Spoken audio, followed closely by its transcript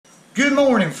Good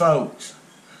morning, folks.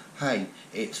 Hey,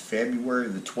 it's February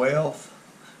the 12th,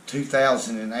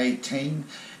 2018,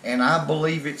 and I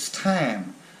believe it's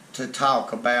time to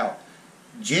talk about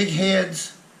jig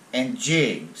heads and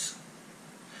jigs.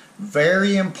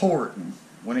 Very important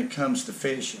when it comes to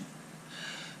fishing.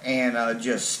 And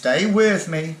just stay with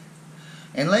me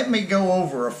and let me go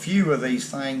over a few of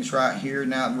these things right here.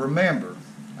 Now remember,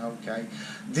 okay,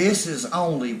 this is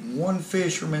only one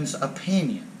fisherman's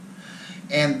opinion.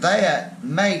 And that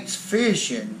makes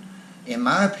fishing, in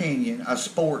my opinion, a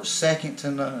sport second to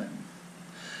none.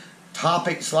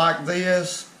 Topics like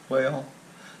this, well,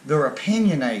 they're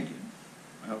opinionated.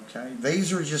 Okay,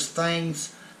 these are just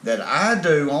things that I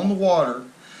do on the water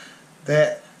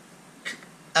that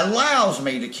allows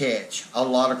me to catch a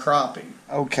lot of crappie.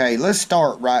 Okay, let's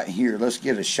start right here. Let's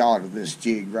get a shot of this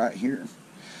jig right here.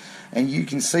 And you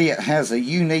can see it has a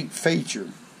unique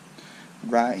feature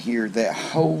right here that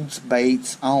holds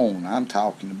baits on. I'm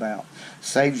talking about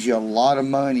saves you a lot of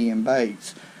money in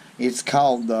baits. It's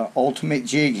called the Ultimate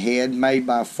Jig Head, made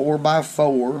by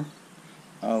 4x4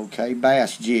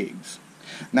 bass jigs.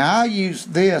 Now I use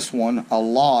this one a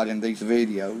lot in these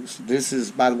videos. This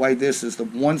is, by the way, this is the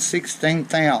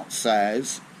 1/16 ounce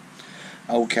size.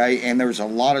 Okay, and there's a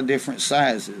lot of different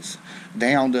sizes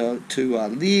down to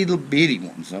little bitty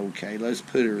ones. Okay, let's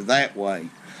put it that way.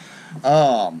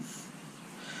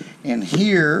 And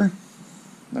here,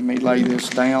 let me lay this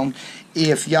down.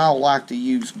 If y'all like to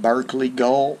use Berkeley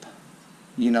Gulp,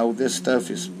 you know, this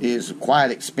stuff is quite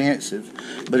expensive.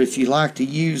 But if you like to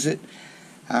use it,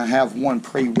 I have one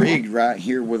pre-rigged right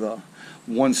here with a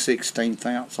 1/16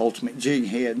 ounce Ultimate Jig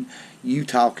Head. You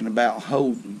talking about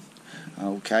holding.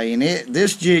 Okay, and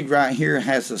this jig right here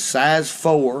has a size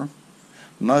 4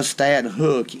 mustad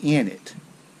hook in it.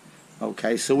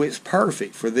 Okay, so it's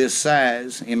perfect for this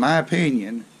size, in my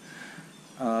opinion,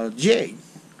 jig.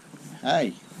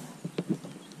 Hey,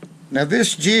 now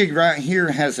this jig right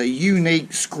here has a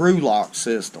unique screw lock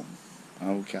system.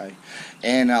 Okay,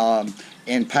 and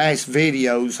in past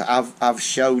videos I've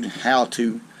showed how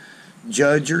to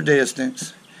judge your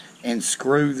distance and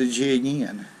screw the jig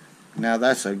in. Now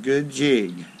that's a good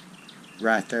jig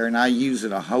right there, and I use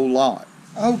it a whole lot.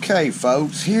 Okay,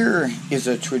 folks, here is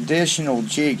a traditional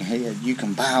jig head. You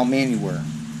can buy them anywhere.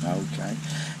 Okay,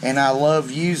 and I love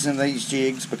using these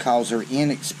jigs because they're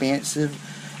inexpensive.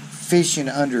 Fishing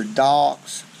under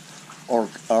docks or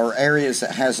areas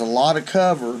that has a lot of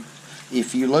cover,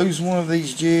 if you lose one of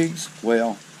these jigs,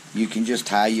 well, you can just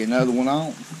tie you another one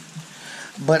on.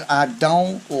 But I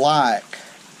don't like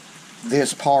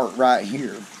this part right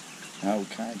here.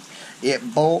 Okay,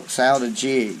 it bulks out a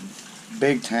jig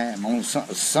big time. On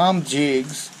some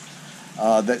jigs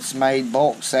that's made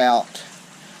bulks out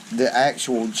the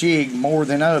actual jig more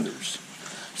than others.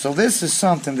 So this is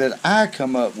something that I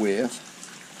come up with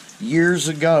years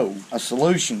ago, a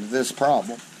solution to this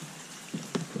problem.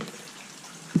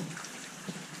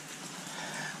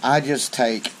 I just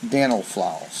take dental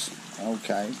floss,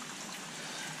 okay,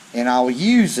 and I'll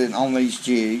use it on these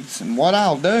jigs, and what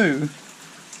I'll do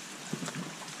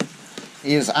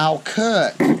is I'll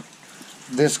cut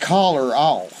this collar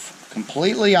off,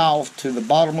 completely off to the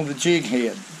bottom of the jig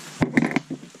head.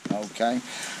 Okay,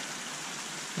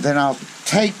 then I'll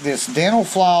take this dental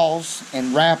floss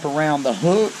and wrap around the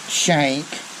hook shank.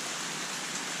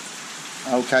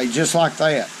 Okay, just like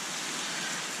that.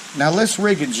 Now let's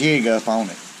rig a jig up on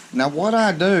it. Now what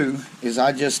I do is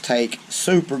I just take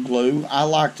super glue. I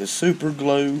like to super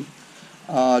glue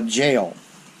gel.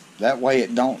 That way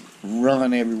it don't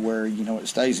run everywhere, you know, it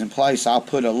stays in place. I'll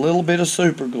put a little bit of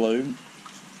super glue.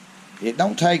 It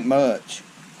don't take much.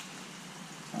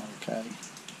 Okay,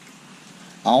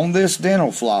 on this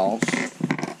dental floss,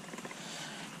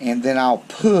 and then I'll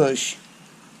push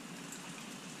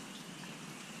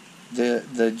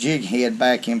the jig head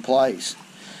back in place.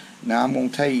 Now I'm going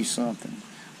to tell you something.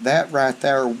 That right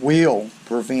there will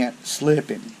prevent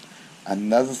slipping.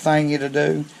 Another thing it'll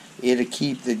do, it'll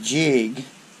keep the jig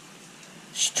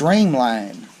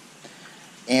streamlined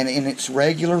and in its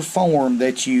regular form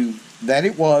that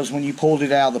it was when you pulled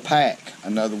it out of the pack,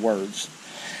 in other words.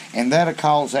 And that'll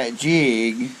cause that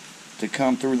jig to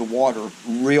come through the water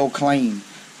real clean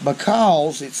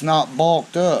because it's not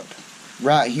bulked up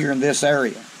right here in this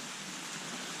area.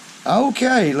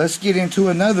 Okay, let's get into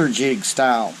another jig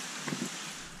style.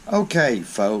 Okay,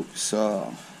 folks,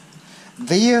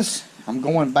 this, I'm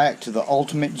going back to the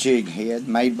Ultimate Jig Head,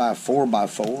 made by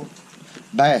 4x4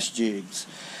 bass jigs.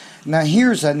 Now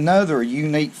here's another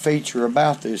unique feature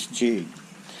about this jig.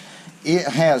 It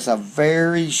has a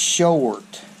very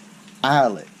short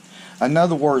eyelet. In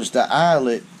other words, the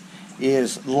eyelet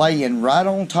is laying right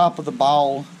on top of the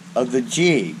ball of the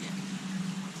jig,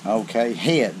 okay,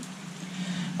 head.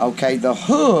 Okay, the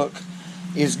hook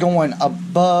is going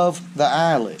above the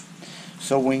eyelet.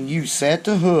 So when you set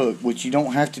the hook, which you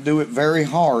don't have to do it very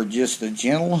hard, just a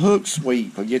gentle hook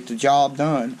sweep will get the job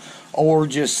done, or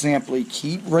just simply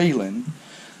keep reeling,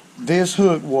 this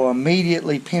hook will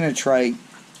immediately penetrate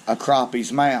a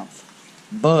crappie's mouth.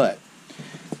 But,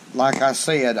 like I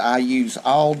said, I use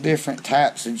all different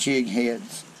types of jig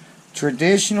heads.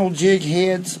 Traditional jig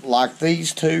heads, like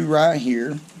these two right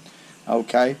here,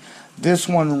 okay, this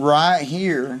one right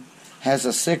here has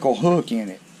a sickle hook in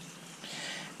it.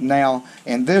 Now,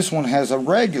 and this one has a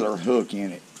regular hook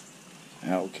in it.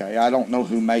 Okay, I don't know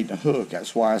who made the hook,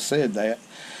 that's why I said that.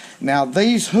 Now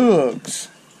these hooks,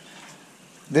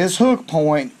 this hook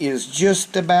point is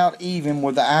just about even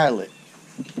with the eyelet.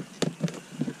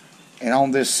 And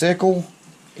on this sickle,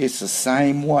 it's the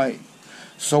same way.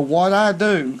 So what I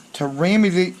do to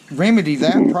remedy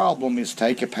that problem is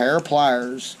take a pair of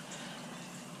pliers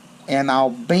and I'll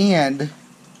bend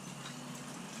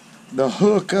the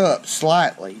hook up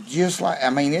slightly, just like, I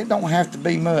mean, it don't have to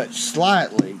be much,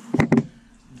 slightly.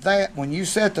 That, when you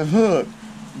set the hook,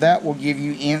 that will give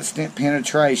you instant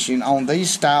penetration on these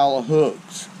style of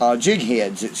hooks, jig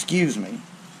heads, excuse me.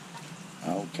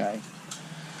 Okay.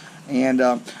 And,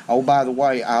 oh, by the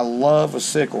way, I love a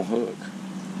sickle hook,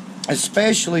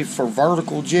 especially for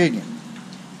vertical jigging.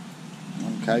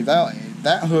 Okay,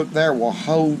 that hook there will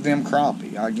hold them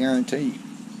crappie, I guarantee you.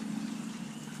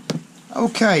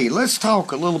 Okay, let's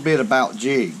talk a little bit about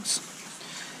jigs.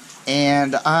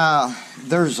 And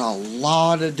there's a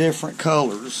lot of different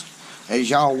colors, as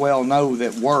y'all well know,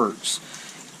 that works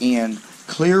in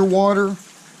clear water,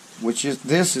 which is,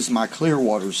 this is my clear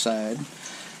water side,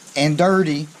 and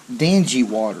dirty, dingy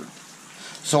water.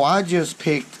 So I just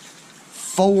picked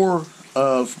 4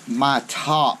 of my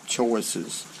top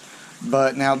choices.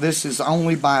 But now this is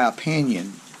only by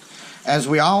opinion. As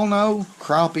we all know,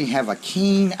 crappie have a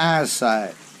keen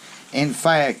eyesight. In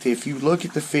fact, if you look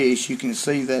at the fish, you can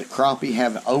see that crappie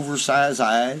have oversized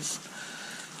eyes.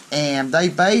 And they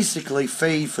basically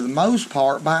feed, for the most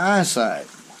part, by eyesight.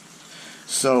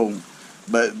 So,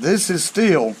 but this is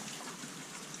still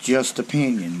just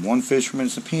opinion, one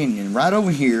fisherman's opinion. Right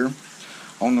over here,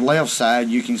 on the left side,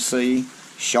 you can see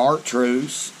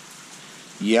chartreuse,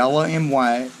 yellow and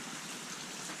white,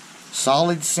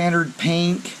 solid centered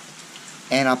pink,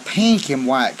 and a pink and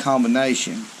white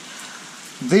combination.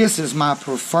 This is my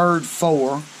preferred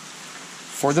for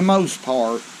the most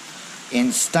part,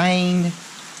 in stained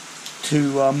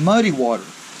to muddy water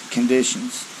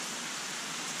conditions.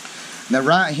 Now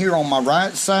right here on my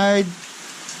right side,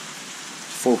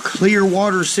 for clear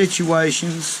water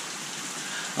situations,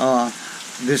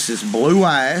 this is blue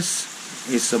ice.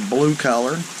 It's a blue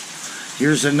color.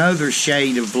 Here's another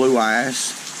shade of blue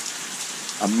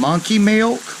ice, a monkey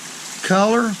milk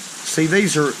color. See,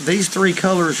 these 3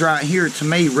 colors right here to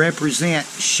me represent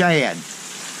shad,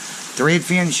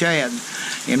 threadfin shad.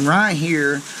 And right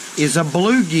here is a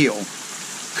bluegill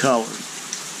color.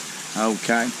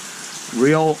 Okay,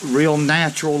 real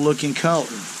natural looking color.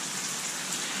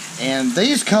 And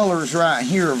these colors right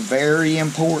here are very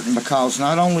important because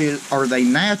not only are they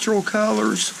natural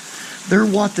colors, they're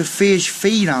what the fish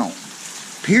feed on,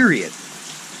 period.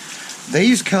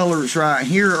 These colors right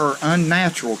here are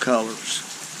unnatural colors.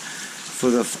 For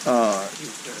the,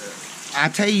 I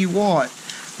tell you what,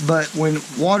 but when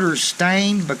water's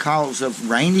stained because of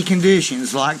rainy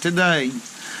conditions like today,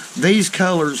 these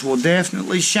colors will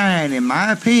definitely shine, in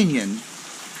my opinion,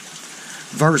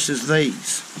 versus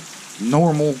these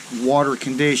normal water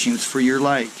conditions for your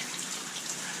lake.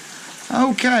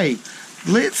 Okay,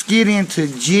 let's get into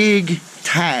jig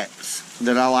types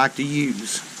that I like to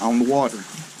use on the water.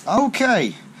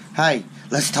 Okay, hey,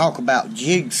 let's talk about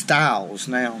jig styles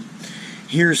now.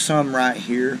 Here's some right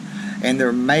here, and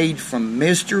they're made from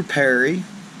Mr. Perry.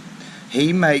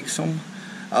 He makes them.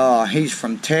 He's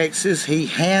from Texas. He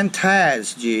hand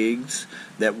ties jigs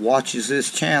that watches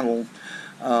this channel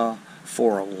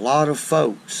for a lot of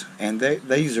folks, and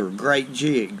these are great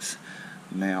jigs.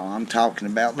 Now I'm talking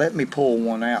about, let me pull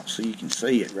one out so you can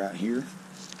see it right here.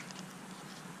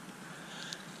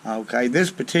 Okay,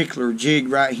 this particular jig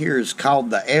right here is called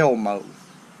the Elmo.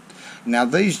 Now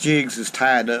these jigs is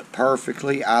tied up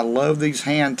perfectly. I love these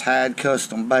hand-tied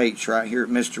custom baits right here at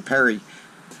Mr. Perry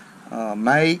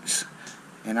makes.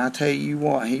 And I tell you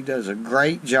what, he does a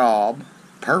great job,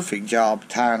 perfect job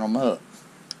tying them up.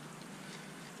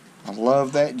 I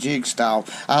love that jig style.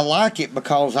 I like it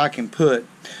because I can put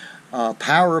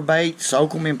power bait,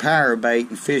 soak them in power bait,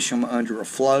 and fish them under a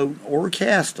float or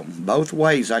cast them. Both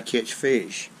ways I catch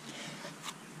fish.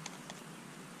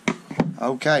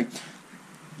 Okay,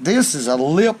 this is a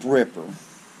lip ripper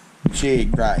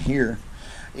jig right here.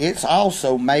 It's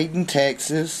also made in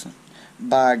Texas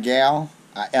by a gal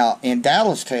in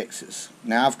Dallas, Texas.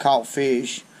 Now I've caught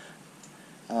fish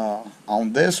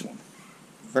on this one.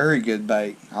 Very good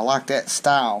bait. I like that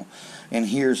style. And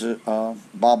here's a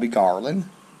Bobby Garland,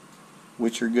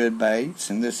 which are good baits.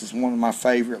 And this is one of my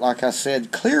favorite, like I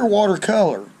said, clear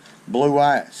watercolor, blue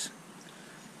ice.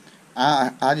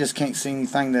 I just can't see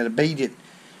anything that'll beat it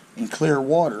in clear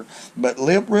water. But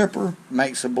lip ripper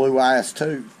makes a blue ice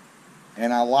too.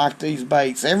 And I like these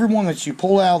baits. Every one that you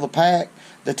pull out of the pack,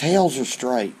 the tails are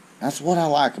straight. That's what I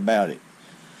like about it.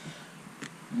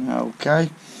 Okay.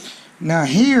 Now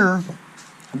here,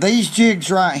 these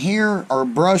jigs right here are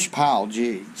brush pile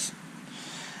jigs.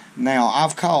 Now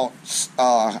I've caught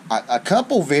a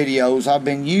couple videos. I've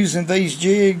been using these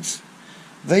jigs.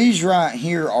 These right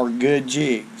here are good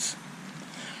jigs.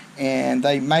 And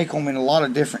they make them in a lot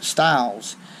of different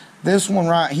styles. This one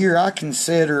right here I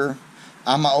consider,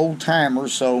 I'm an old timer,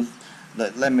 so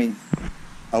let me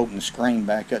open the screen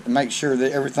back up to make sure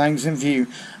that everything's in view.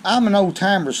 I'm an old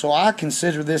timer, so I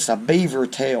consider this a beaver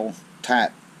tail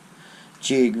type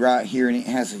jig right here, and it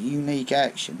has a unique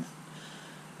action.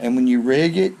 And when you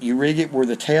rig it where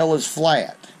the tail is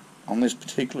flat on this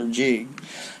particular jig.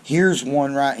 Here's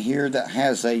one right here that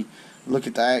has a, look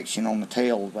at the action on the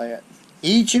tail of that.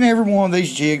 Each and every one of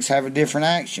these jigs have a different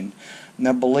action.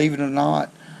 Now believe it or not,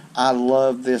 I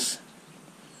love these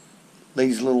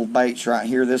little baits right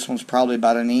here. This one's probably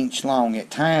about an inch long. At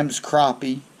times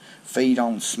crappie feed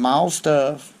on small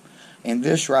stuff, and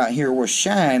this right here will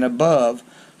shine above,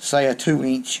 say, a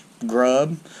 2-inch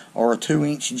grub or a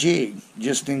 2-inch jig,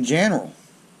 just in general.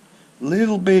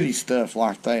 Little bitty stuff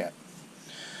like that.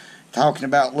 Talking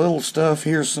about little stuff,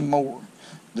 here's some more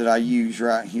that I use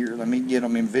right here. Let me get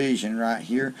them in vision right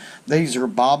here. These are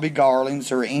Bobby Garlands.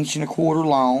 They're 1.25 inches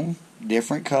long,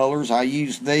 different colors. I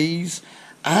use these.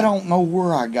 I don't know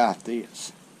where I got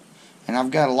this, and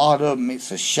I've got a lot of them.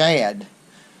 It's a shad.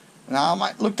 Now I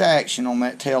might look to action on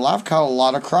that tail. I've caught a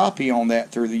lot of crappie on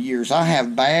that through the years. I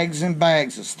have bags and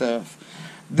bags of stuff.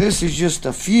 This is just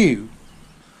a few.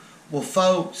 Well,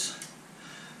 folks,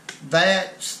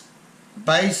 that's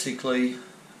basically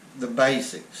the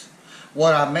basics.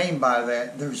 What I mean by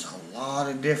that, there's a lot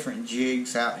of different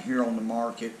jigs out here on the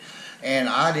market, and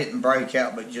I didn't break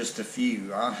out but just a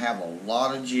few. I have a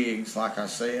lot of jigs, like I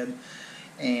said,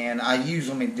 and I use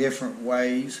them in different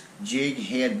ways. Jig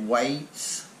head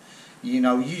weights. You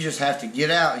know, you just have to get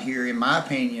out here, in my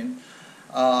opinion,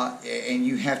 and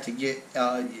you have to get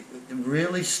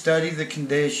really study the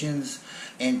conditions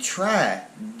and try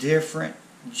different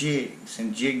jigs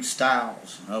and jig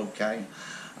styles. Okay,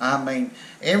 I mean,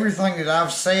 everything that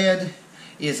I've said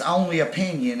is only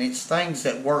opinion. It's things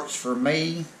that works for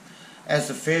me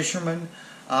as a fisherman.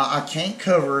 I can't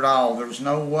cover it all. There's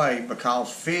no way,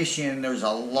 because fishing, there's a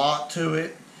lot to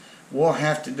it. We'll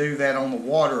have to do that on the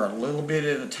water a little bit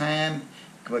at a time,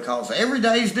 because every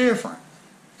day is different.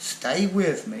 Stay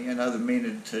with me another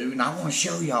minute or two, and I want to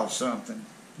show y'all something.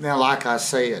 Now, like I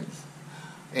said,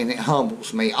 and it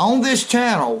humbles me, on this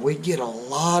channel we get a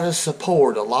lot of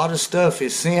support. A lot of stuff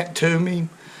is sent to me,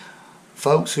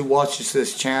 folks who watches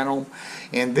this channel,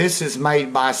 and this is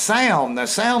made by Sam. Now,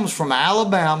 Sam's from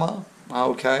Alabama,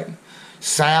 okay,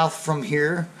 south from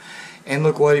here. And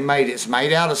look what he made. It's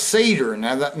made out of cedar.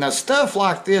 Now stuff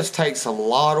like this takes a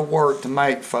lot of work to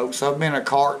make, folks. I've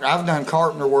done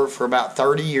carpenter work for about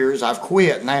 30 years. I've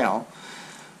quit now.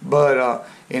 But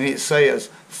and it says,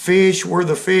 "Fish where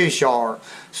the fish are."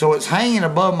 So it's hanging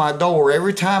above my door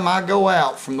every time I go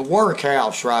out from the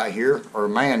workhouse right here, or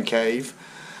man cave.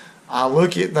 I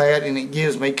look at that, and it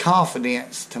gives me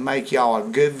confidence to make y'all a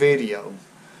good video.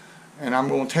 And I'm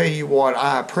going to tell you what,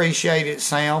 I appreciate it,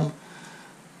 Sam.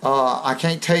 I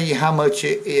can't tell you how much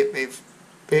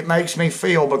it makes me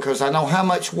feel, because I know how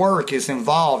much work is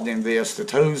involved in this, the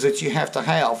tools that you have to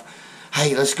have.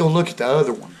 Hey, let's go look at the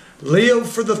other one. Live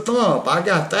for the thump. I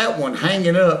got that one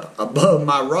hanging up above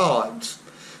my rods.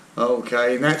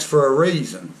 Okay, and that's for a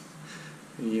reason.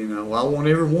 You know, I want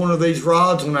every one of these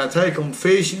rods, when I take them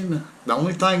fishing, the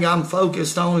only thing I'm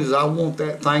focused on is I want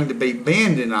that thing to be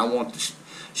bending. I want the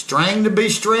string to be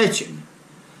stretching.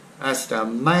 That's the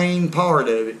main part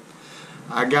of it.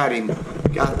 I got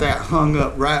that hung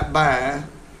up right by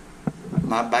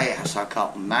my bass. I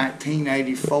caught in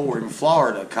 1984 in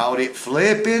Florida. Caught it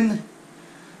flipping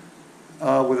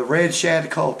with a red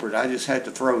shad culprit. I just had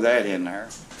to throw that in there.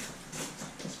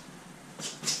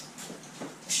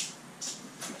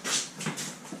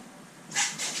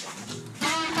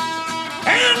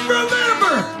 And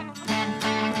remember,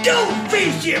 go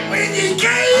fishing when you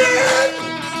can!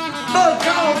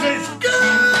 because it's